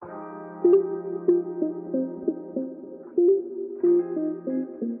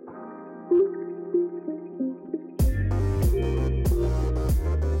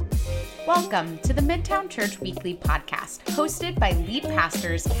Welcome to the Midtown Church Weekly Podcast, hosted by lead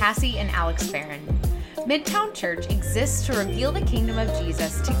pastors Cassie and Alex Farron. Midtown Church exists to reveal the kingdom of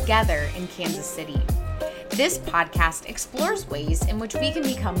Jesus together in Kansas City. This podcast explores ways in which we can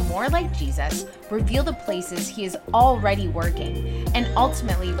become more like Jesus, reveal the places he is already working, and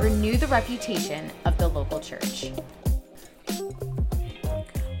ultimately renew the reputation of the local church.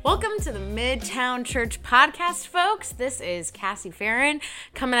 Welcome to the Midtown Church Podcast, folks. This is Cassie Farron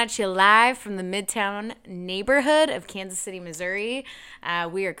coming at you live from the Midtown neighborhood of Kansas City, Missouri.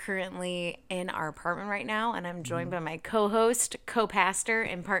 We are currently in our apartment right now, and I'm joined by my co-host, co-pastor,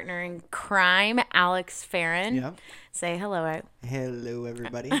 and partner in crime, Alex Farron. Yep. Say hello. Hello,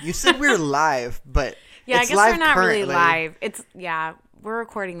 everybody. You said we were live, but yeah, it's I guess live we're not currently. really live. We're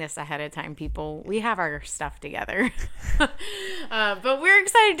recording this ahead of time, people. We have our stuff together. But we're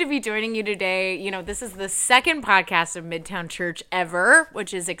excited to be joining you today. You know, this is the second podcast of Midtown Church ever,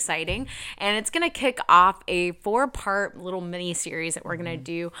 which is exciting. And it's going to kick off a 4-part little mini series that we're going to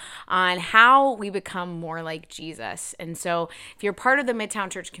do on how we become more like Jesus. And so if you're part of the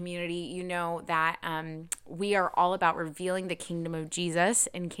Midtown Church community, you know that we are all about revealing the kingdom of Jesus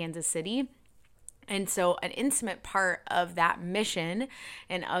in Kansas City. And so an intimate part of that mission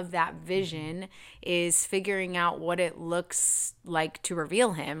and of that vision is figuring out what it looks like to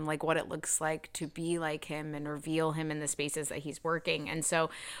reveal him, like what it looks like to be like him and reveal him in the spaces that he's working. And so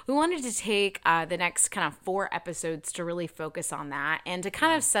we wanted to take the next kind of 4 episodes to really focus on that and to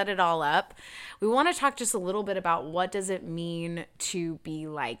kind of set it all up. We want to talk just a little bit about what does it mean to be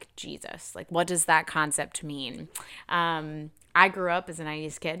like Jesus? Like, what does that concept mean? I grew up as a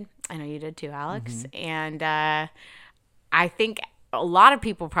 90s kid. I know you did too, Alex. And I think a lot of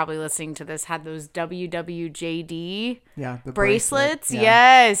people probably listening to this had those WWJD the bracelets.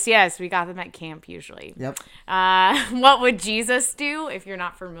 Yeah. Yes. We got them at camp usually. Yep. What would Jesus do, if you're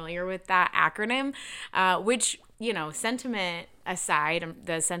not familiar with that acronym? Which, you know, sentiment aside,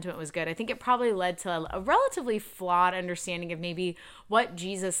 the sentiment was good. I think it probably led to a relatively flawed understanding of maybe what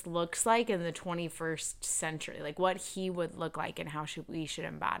Jesus looks like in the 21st century, like what he would look like and how we should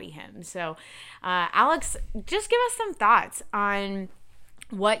embody him. So, Alex, just give us some thoughts on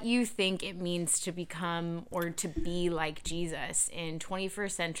what you think it means to become or to be like Jesus in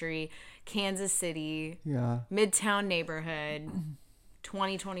 21st century Kansas City, Midtown neighborhood,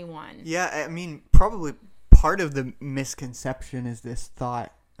 2021. Yeah, I mean, probably part of the misconception is this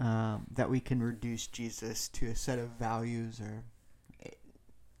thought that we can reduce Jesus to a set of values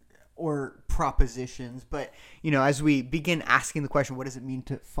or propositions. But, you know, as we begin asking the question, what does it mean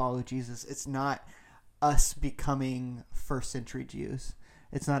to follow Jesus? It's not us becoming first century Jews.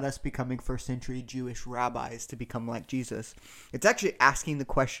 It's not us becoming first century Jewish rabbis to become like Jesus. It's actually asking the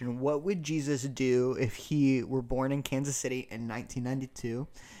question, what would Jesus do if he were born in Kansas City in 1992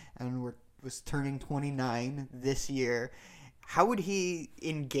 and was turning 29 this year? How would he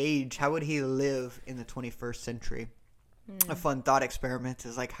engage? How would he live in the 21st century? A fun thought experiment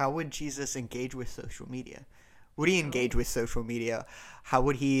is like, how would Jesus engage with social media? Would he engage with social media? How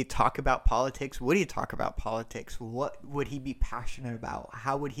would he talk about politics? Would he talk about politics? What would he be passionate about?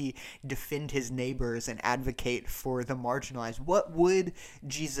 How would he defend his neighbors and advocate for the marginalized? What would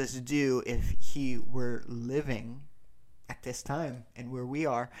Jesus do if he were living at this time and where we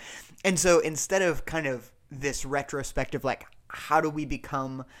are? And so instead of kind of this retrospective, like, how do we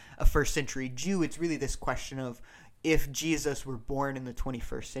become a first century Jew? It's really this question of, if Jesus were born in the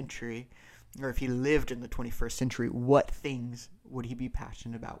 21st century, or if he lived in the 21st century, what things would he be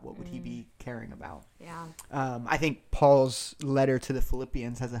passionate about? What would he be caring about? Yeah. I think Paul's letter to the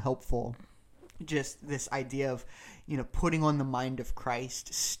Philippians has a helpful, just this idea of, you know, putting on the mind of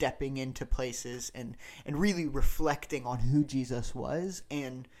Christ, stepping into places and really reflecting on who Jesus was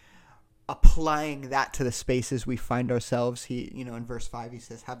and applying that to the spaces we find ourselves. He, you know, in verse 5, he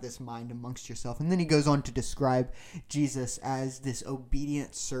says, have this mind amongst yourself. And then he goes on to describe Jesus as this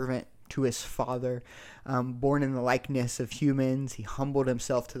obedient servant to his Father, born in the likeness of humans. He humbled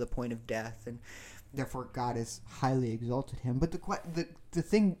himself to the point of death, and therefore God has highly exalted him. But the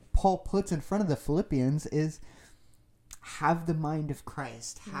thing Paul puts in front of the Philippians is, have the mind of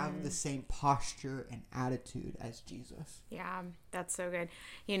Christ, have the same posture and attitude as Jesus. Yeah, that's so good.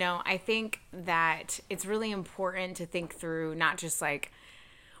 You know, I think that it's really important to think through not just like,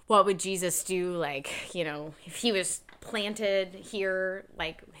 what would Jesus do? Like, you know, if he was planted here,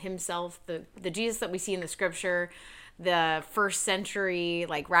 like himself, the Jesus that we see in the scripture, the first century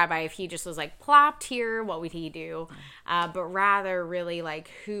like rabbi, if he just was like plopped here, what would he do? But rather really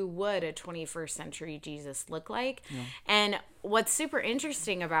like, who would a 21st century Jesus look like? Yeah. And what's super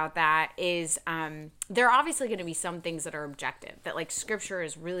interesting about that is there are obviously going to be some things that are objective that like scripture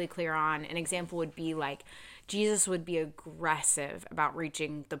is really clear on. An example would be like Jesus would be aggressive about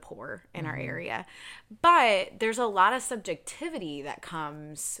reaching the poor in our area. But there's a lot of subjectivity that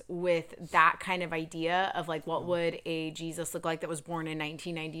comes with that kind of idea of like, what would a Jesus look like that was born in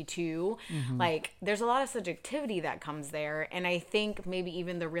 1992? Like, there's a lot of subjectivity that comes there. And I think maybe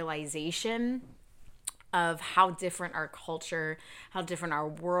even the realization of how different our culture, how different our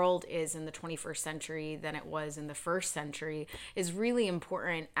world is in the 21st century than it was in the first century is really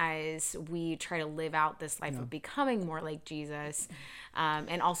important as we try to live out this life of becoming more like Jesus,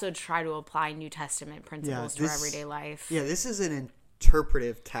 and also try to apply New Testament principles to our everyday life. Yeah, this is an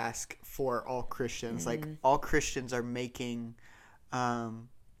interpretive task for all Christians. Like, all Christians are making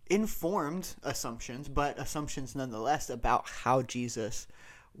informed assumptions, but assumptions nonetheless about how Jesus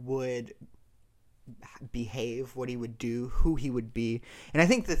would behave, what he would do, who he would be. And I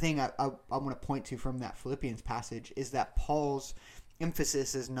think the thing I want to point to from that Philippians passage is that Paul's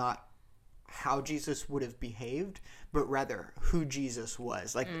emphasis is not how Jesus would have behaved, but rather who Jesus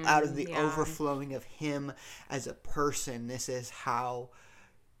was. Like, out of the overflowing of him as a person, this is how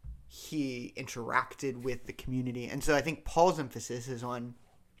he interacted with the community. And so I think Paul's emphasis is on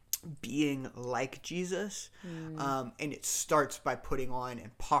being like Jesus, and it starts by putting on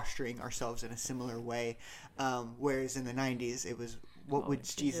and posturing ourselves in a similar way, whereas in the 90s it was what would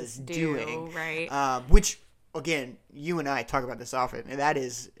Jesus doing, right? Which, again, you and I talk about this often, and that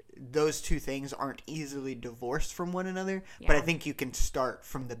is, those two things aren't easily divorced from one another, but I think you can start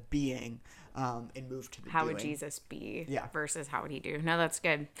from the being and move to the how doing. would Jesus be versus how would he do. No, that's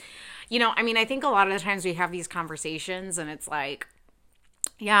good. You know, I mean, I think a lot of the times we have these conversations and it's like,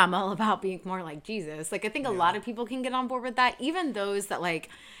 yeah, I'm all about being more like Jesus. Like, I think a lot of people can get on board with that. Even those that, like,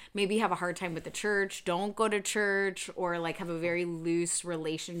 maybe have a hard time with the church, don't go to church, or, like, have a very loose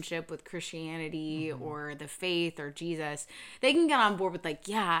relationship with Christianity or the faith or Jesus. They can get on board with, like,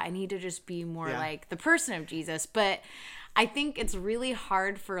 yeah, I need to just be more like the person of Jesus. But I think it's really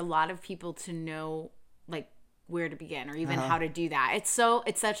hard for a lot of people to know, like, where to begin or even how to do that. It's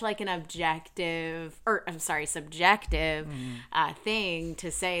such like an subjective thing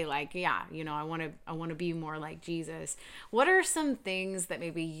to say, like, yeah, you know, I want to be more like Jesus. What are some things that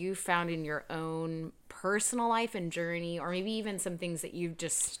maybe you found in your own personal life and journey, or maybe even some things that you've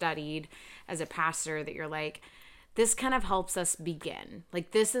just studied as a pastor that you're like, this kind of helps us begin,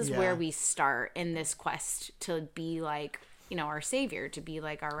 like, this is where we start in this quest to be like, you know, our Savior, to be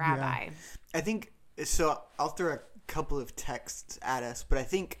like our rabbi? I think so. I'll throw a couple of texts at us, but I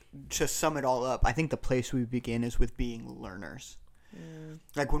think to sum it all up, I think the place we begin is with being learners.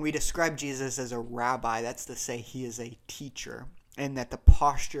 Like, when we describe Jesus as a rabbi, that's to say he is a teacher, and that the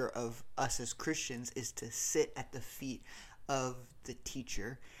posture of us as Christians is to sit at the feet of the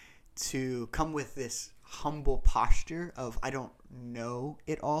teacher, to come with this humble posture of, I don't know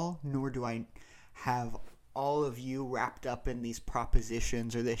it all, nor do I have all of you wrapped up in these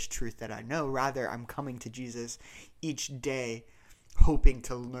propositions or this truth that I know. Rather, I'm coming to Jesus each day hoping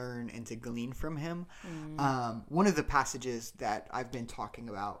to learn and to glean from him. One of the passages that I've been talking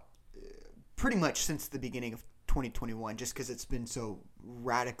about pretty much since the beginning of 2021, just because it's been so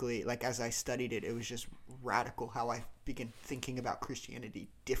radically, like, as I studied it, it was just radical how I began thinking about Christianity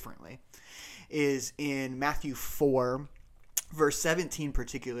differently, is in Matthew 4, verse 17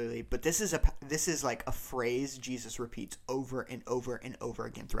 particularly. But this is like a phrase Jesus repeats over and over and over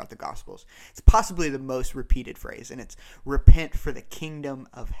again throughout the Gospels. It's possibly the most repeated phrase, and it's, repent, for the kingdom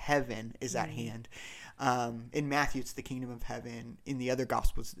of heaven is at hand. In Matthew, it's the kingdom of heaven. In the other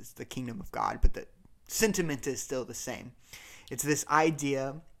Gospels, it's the kingdom of God, but the sentiment is still the same. It's this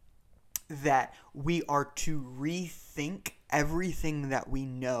idea that we are to rethink everything that we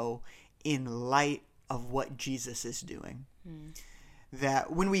know in light of what Jesus is doing.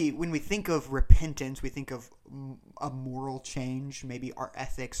 That when we think of repentance, we think of a moral change. Maybe our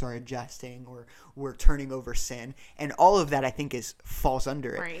ethics are adjusting, or we're turning over sin, and all of that, I think, falls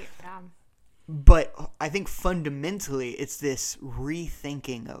under it. Right. Yeah. But I think fundamentally, it's this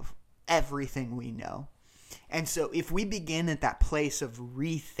rethinking of everything we know. And so if we begin at that place of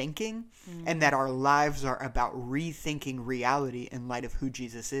rethinking, and that our lives are about rethinking reality in light of who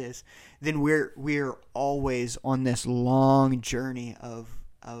Jesus is, then we're always on this long journey of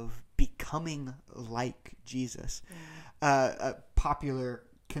becoming like Jesus. A popular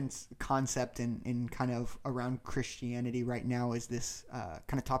concept in kind of around Christianity right now is this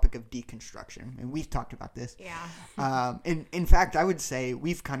kind of topic of deconstruction, and we've talked about this. Yeah. In fact, I would say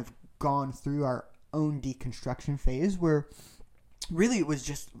we've kind of gone through our own deconstruction phase where really it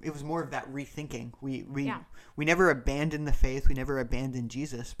was more of that rethinking. We never abandoned the faith, we never abandoned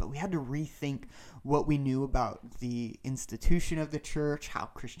Jesus, but we had to rethink what we knew about the institution of the church, how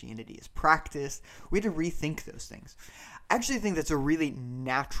Christianity is practiced. We had to rethink those things. I actually think that's a really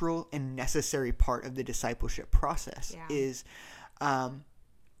natural and necessary part of the discipleship process, is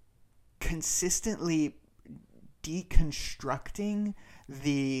consistently deconstructing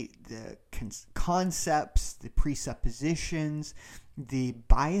the concepts, the presuppositions, the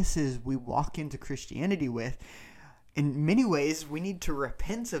biases we walk into Christianity with. In many ways, we need to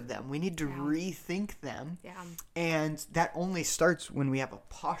repent of them. We need to rethink them. Yeah. And that only starts when we have a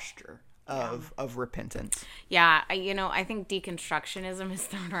posture of repentance. Yeah. I think deconstructionism is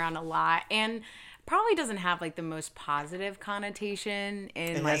thrown around a lot and probably doesn't have like the most positive connotation.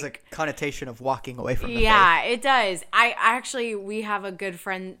 It has a connotation of walking away from the faith. Yeah, it does. We have a good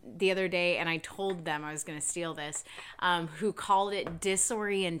friend the other day, and I told them I was going to steal this, who called it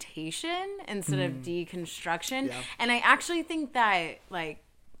disorientation instead of deconstruction. Yeah. And I actually think that like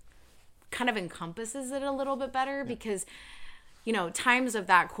kind of encompasses it a little bit better because times of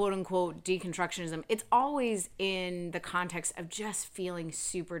that quote unquote deconstructionism, it's always in the context of just feeling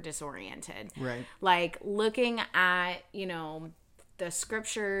super disoriented. Right. Like looking at, the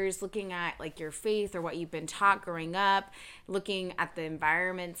scriptures, looking at like your faith or what you've been taught growing up, looking at the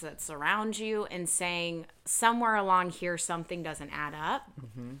environments that surround you and saying somewhere along here something doesn't add up.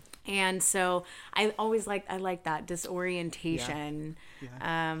 Mm-hmm. And so I like that disorientation.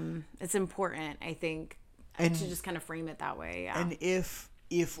 Yeah. It's important, I think. And to just kind of frame it that way. Yeah. And if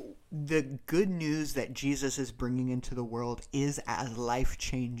the good news that Jesus is bringing into the world is as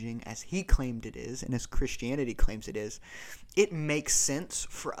life-changing as he claimed it is and as Christianity claims it is, it makes sense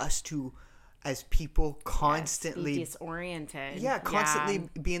for us to, as people, constantly be disoriented. Yeah, constantly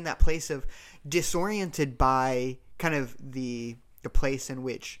be in that place of disoriented by kind of the place in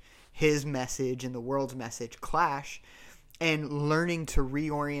which his message and the world's message clash, and learning to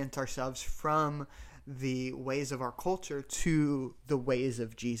reorient ourselves from the ways of our culture to the ways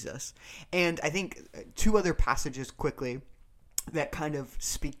of Jesus. And I think two other passages quickly that kind of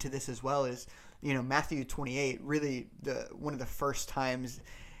speak to this as well is, Matthew 28, really one of the first times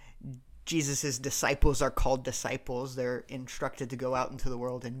Jesus's disciples are called disciples. They're instructed to go out into the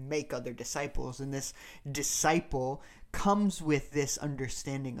world and make other disciples. And this disciple comes with this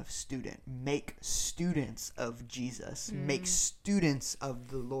understanding of student. Make students of Jesus. Make students of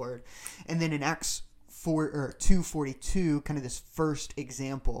the Lord. And then in Acts 2:42, kind of this first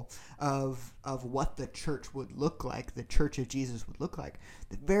example of what the church would look like, the church of Jesus would look like.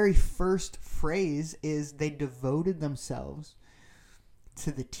 The very first phrase is they devoted themselves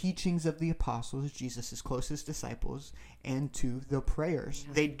to the teachings of the apostles, Jesus' closest disciples, and to the prayers.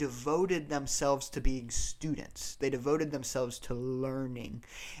 Yeah. They devoted themselves to being students. They devoted themselves to learning.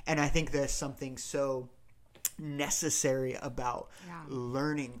 And I think there's something so necessary about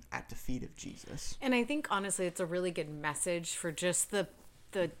learning at the feet of Jesus. And I think honestly it's a really good message for just the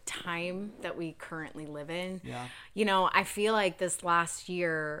time that we currently live in. Yeah. I feel like this last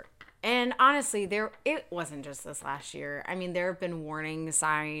year, and honestly it wasn't just this last year. I mean, there have been warning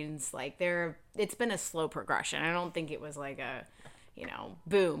signs, like it's been a slow progression. I don't think it was like a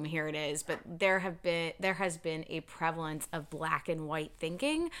boom, here it is. But there has been a prevalence of black and white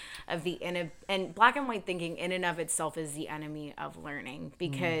thinking and black and white thinking in and of itself is the enemy of learning,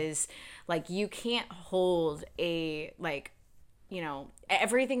 because like you can't hold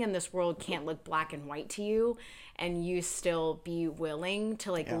everything in this world can't look black and white to you and you still be willing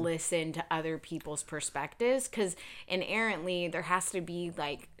to listen to other people's perspectives, because inherently there has to be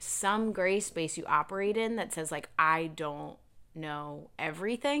like some gray space you operate in that says like, I don't know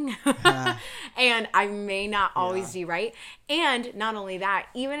everything and I may not always be right. And not only that,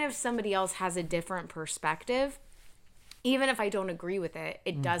 even if somebody else has a different perspective, even if I don't agree with it,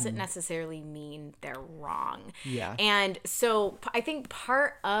 it doesn't necessarily mean they're wrong. Yeah. And so I think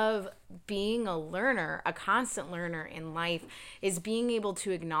part of being a learner, a constant learner in life, is being able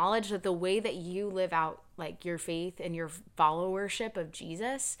to acknowledge that the way that you live out like your faith and your followership of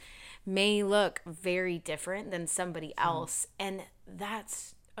Jesus may look very different than somebody else. And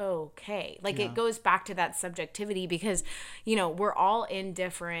that's okay. Like it goes back to that subjectivity, because we're all in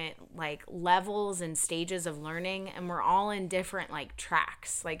different like levels and stages of learning, and we're all in different like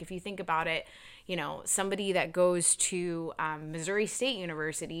tracks. Like if you think about it, somebody that goes to Missouri State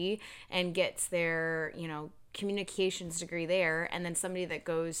University and gets their communications degree there, and then somebody that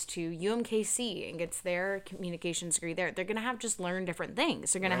goes to UMKC and gets their communications degree there, they're going to have just learned different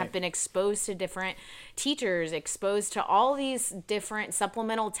things. They're going to have been exposed to different teachers, exposed to all these different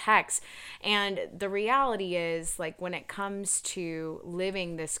supplemental texts. And the reality is, like, when it comes to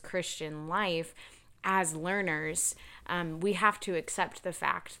living this Christian life as learners, we have to accept the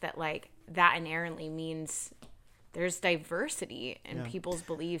fact that, like, that inherently means there's diversity in people's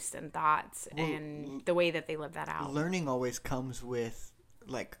beliefs and thoughts and the way that they live that out. Learning always comes with,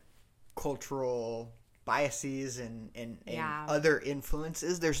 like, cultural biases and other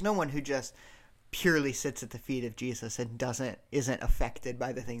influences. There's no one who just purely sits at the feet of Jesus and isn't affected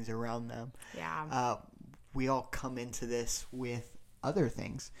by the things around them. Yeah. We all come into this with other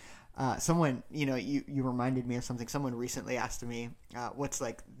things. Someone, you reminded me of something. Someone recently asked me, what's,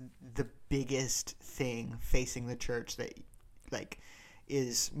 like, the biggest thing facing the church that, like,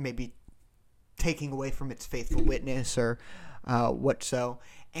 is maybe taking away from its faithful witness or what so.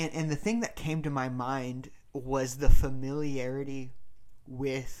 And the thing that came to my mind was the familiarity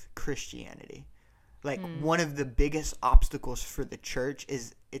with Christianity. Like, one of the biggest obstacles for the church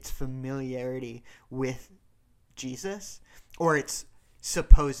is its familiarity with Jesus, or its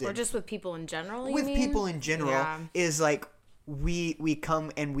supposed, or just with people in general. People in general is like we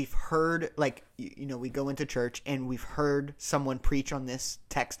come and we've heard, like, we go into church and we've heard someone preach on this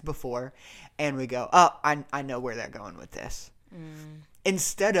text before, and we go, oh, I know where they're going with this.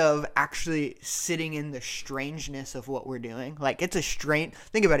 Instead of actually sitting in the strangeness of what we're doing. Like,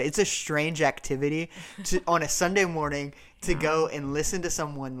 think about it, it's a strange activity on a Sunday morning to go and listen to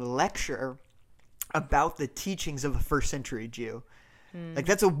someone lecture about the teachings of a first century Jew. Like,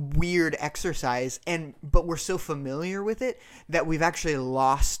 that's a weird exercise, but we're so familiar with it that we've actually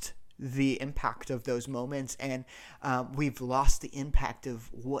lost the impact of those moments, and we've lost the impact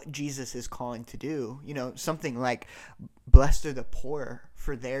of what Jesus is calling to do. Something like, blessed are the poor,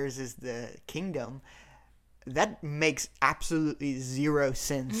 for theirs is the kingdom. That makes absolutely zero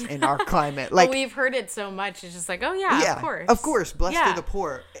sense in our climate. Like, we've heard it so much, it's just like, oh yeah, of course, blessed are the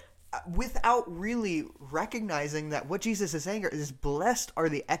poor. Without really recognizing that what Jesus is saying is, blessed are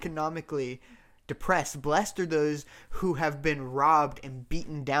the economically depressed. Blessed are those who have been robbed and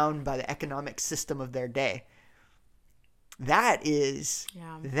beaten down by the economic system of their day. That is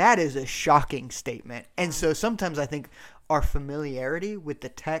a shocking statement. And so sometimes I think our familiarity with the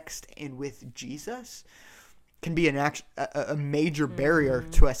text and with Jesus can be a major barrier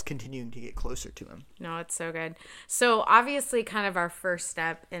to us continuing to get closer to him. No, it's so good. So obviously, kind of our first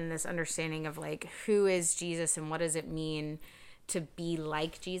step in this understanding of, like, who is Jesus and what does it mean to be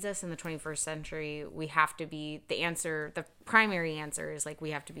like Jesus in the 21st century, we have to be, the primary answer is, like, we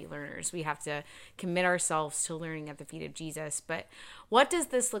have to be learners. We have to commit ourselves to learning at the feet of Jesus. But what does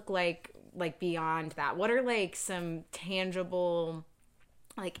this look like beyond that? What are, like, some tangible,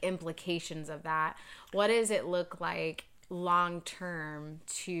 like, implications of that? What does it look like long term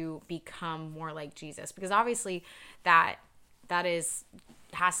to become more like Jesus? Because obviously that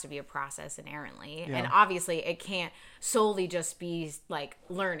has to be a process inherently. And obviously it can't solely just be, like,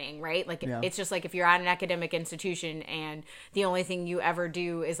 learning, right? Like, it's just like, if you're at an academic institution and the only thing you ever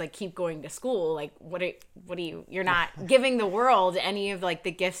do is, like, keep going to school, like, you're not giving the world any of, like,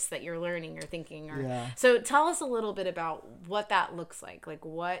 the gifts that you're learning or thinking. So tell us a little bit about what that looks like. Like,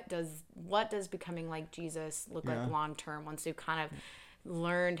 what does becoming like Jesus look like long term once you've kind of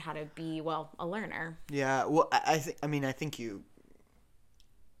learned how to be, a learner? Yeah. Well, I think you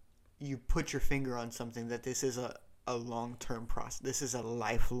put your finger on something, that this is a long-term process. This is a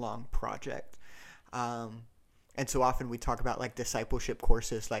lifelong project. And so often we talk about, like, discipleship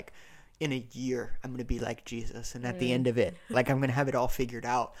courses, like, in a year, I'm going to be like Jesus. And at the end of it, like, I'm going to have it all figured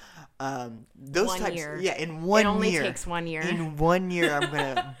out. Those one types, year. Yeah, in 1 year. It only takes 1 year. In 1 year, I'm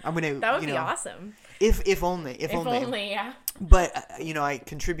going to, that would be awesome. If only. Yeah. But, I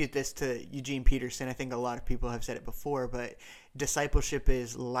contribute this to Eugene Peterson. I think a lot of people have said it before, but discipleship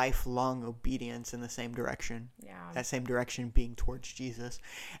is lifelong obedience in the same direction. Yeah. That same direction being towards Jesus.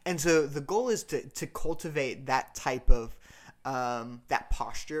 And so the goal is to cultivate that type of, that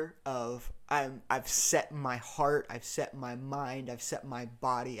posture of, I've set my heart, I've set my mind, I've set my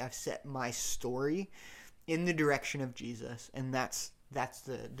body, I've set my story in the direction of Jesus. And that's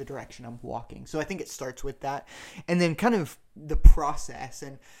the direction I'm walking. So I think it starts with that. And then kind of the process.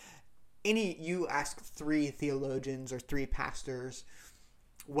 And you ask 3 theologians or 3 pastors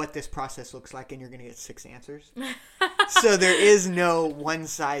what this process looks like, and you're going to get 6 answers. So there is no one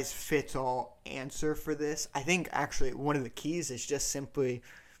size fits all answer for this. I think actually one of the keys is just simply,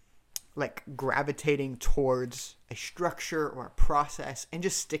 like, gravitating towards a structure or a process and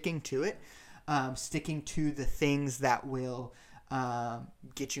just sticking to it. sticking to the things that will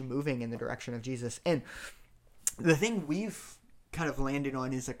get you moving in the direction of Jesus. And the thing we've kind of landed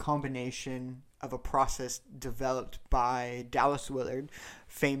on is a combination of a process developed by Dallas Willard,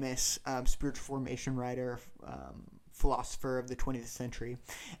 famous spiritual formation writer, philosopher of the 20th century,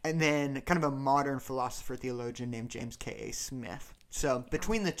 and then kind of a modern philosopher theologian named James K.A. Smith. So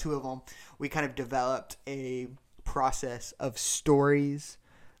between the two of them, we kind of developed a process of stories,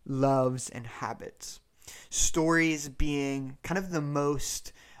 loves, and habits. Stories being kind of the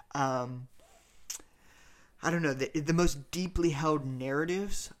most, the most deeply held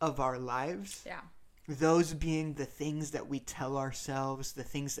narratives of our lives. Yeah. Those being the things that we tell ourselves, the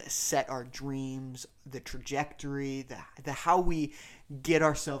things that set our dreams, the trajectory, the how we get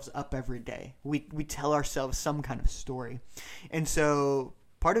ourselves up every day. We tell ourselves some kind of story. And so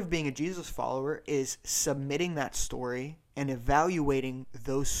part of being a Jesus follower is submitting that story and evaluating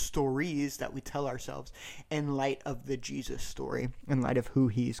those stories that we tell ourselves in light of the Jesus story, in light of who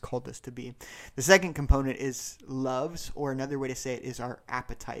he's called us to be. The second component is loves, or another way to say it is our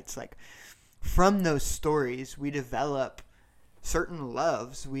appetites. Like, from those stories, we develop certain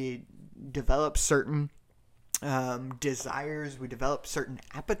loves, we develop certain desires, we develop certain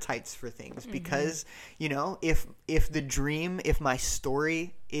appetites for things. Mm-hmm. Because, if my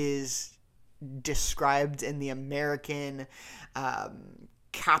story is described in the American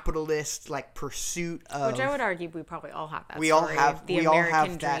capitalist pursuit of, which I would argue we probably all have that. We story, all have the we American all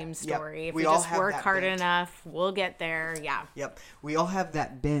have dream that, story. Yep, if we we all just have work that hard bent. enough, we'll get there. Yeah. Yep. We all have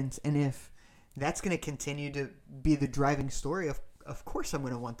that bent, and if that's going to continue to be the driving story, of course I'm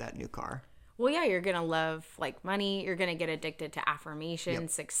going to want that new car. Well, yeah, you're going to love money. You're going to get addicted to affirmation,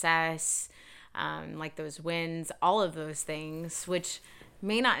 success, those wins, all of those things, which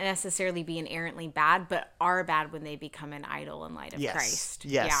may not necessarily be inherently bad, but are bad when they become an idol in light of Christ.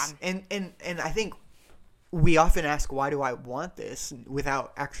 Yes. Yeah. And I think we often ask, why do I want this,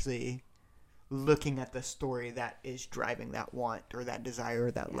 without actually looking at the story that is driving that want or that desire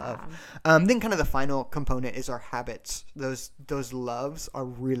or that love. Then kind of the final component is our habits. Those loves are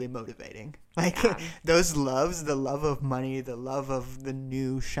really motivating. Those loves, the love of money, the love of the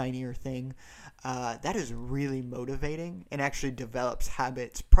new shinier thing, that is really motivating and actually develops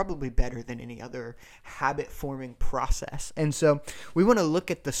habits probably better than any other habit forming process. And so we want to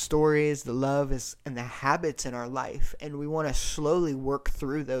look at the stories, the love and the habits in our life, and we want to slowly work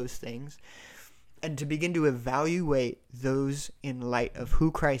through those things and to begin to evaluate those in light of who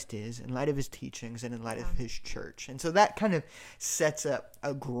Christ is, in light of his teachings, and in light of his church. And so that kind of sets up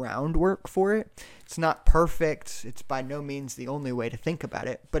a groundwork for it. It's not perfect. It's by no means the only way to think about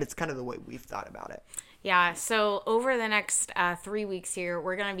it, but it's kind of the way we've thought about it. Yeah, so over the next 3 weeks here,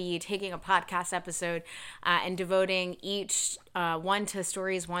 we're going to be taking a podcast episode and devoting each one to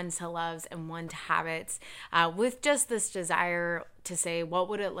stories, one to loves, and one to habits, with just this desire to say, what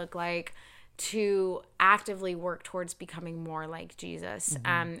would it look like to actively work towards becoming more like Jesus.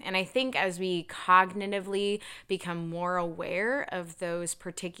 Mm-hmm. And I think as we cognitively become more aware of those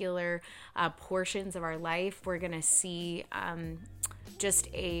particular portions of our life, we're going to see just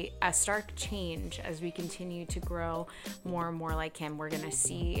a stark change as we continue to grow more and more like him. We're going to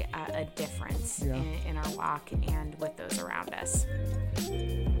see a difference in our walk and with those around us.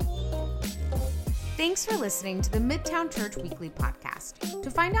 Thanks for listening to the Midtown Church Weekly Podcast.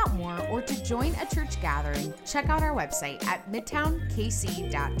 To find out more or to join a church gathering, check out our website at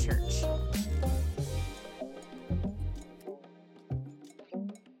midtownkc.church.